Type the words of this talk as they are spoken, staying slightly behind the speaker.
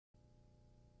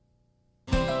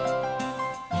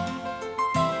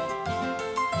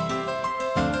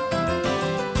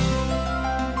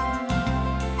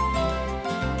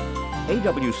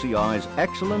AWCI's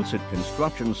Excellence in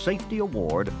Construction Safety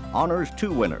Award honors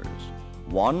two winners.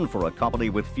 One for a company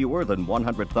with fewer than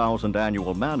 100,000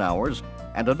 annual man-hours,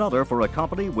 and another for a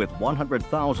company with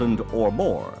 100,000 or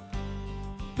more.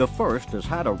 The first has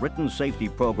had a written safety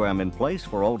program in place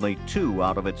for only 2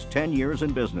 out of its 10 years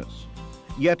in business.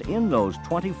 Yet in those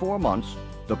 24 months,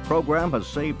 the program has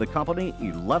saved the company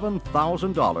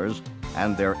 $11,000,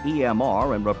 and their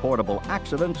EMR and reportable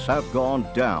accidents have gone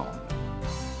down.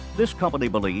 This company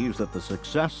believes that the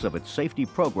success of its safety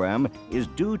program is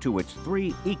due to its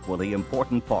 3 equally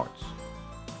important parts.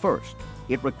 First,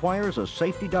 it requires a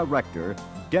safety director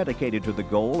dedicated to the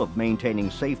goal of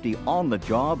maintaining safety on the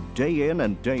job day in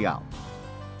and day out.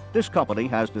 This company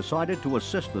has decided to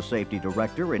assist the safety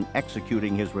director in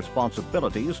executing his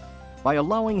responsibilities by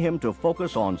allowing him to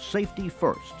focus on safety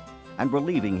first and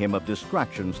relieving him of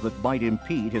distractions that might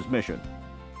impede his mission.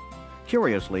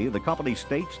 Curiously, the company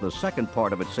states the second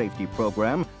part of its safety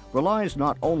program relies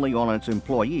not only on its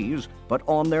employees, but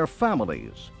on their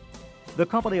families. The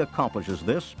company accomplishes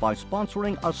this by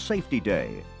sponsoring a safety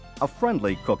day, a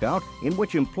friendly cookout in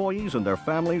which employees and their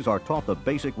families are taught the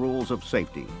basic rules of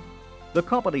safety. The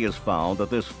company has found that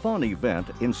this fun event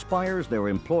inspires their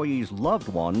employees' loved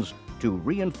ones to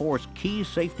reinforce key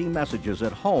safety messages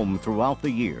at home throughout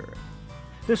the year.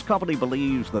 This company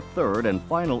believes the third and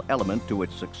final element to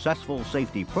its successful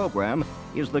safety program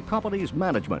is the company's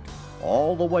management,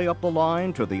 all the way up the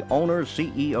line to the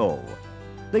owner-CEO.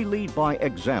 They lead by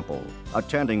example,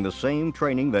 attending the same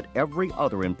training that every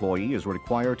other employee is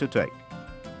required to take.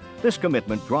 This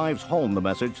commitment drives home the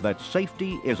message that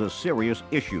safety is a serious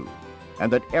issue,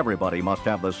 and that everybody must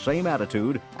have the same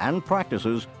attitude and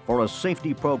practices for a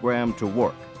safety program to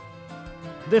work.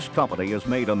 This company has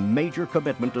made a major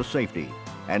commitment to safety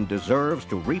and deserves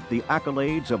to reap the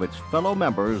accolades of its fellow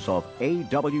members of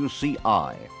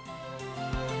AWCI.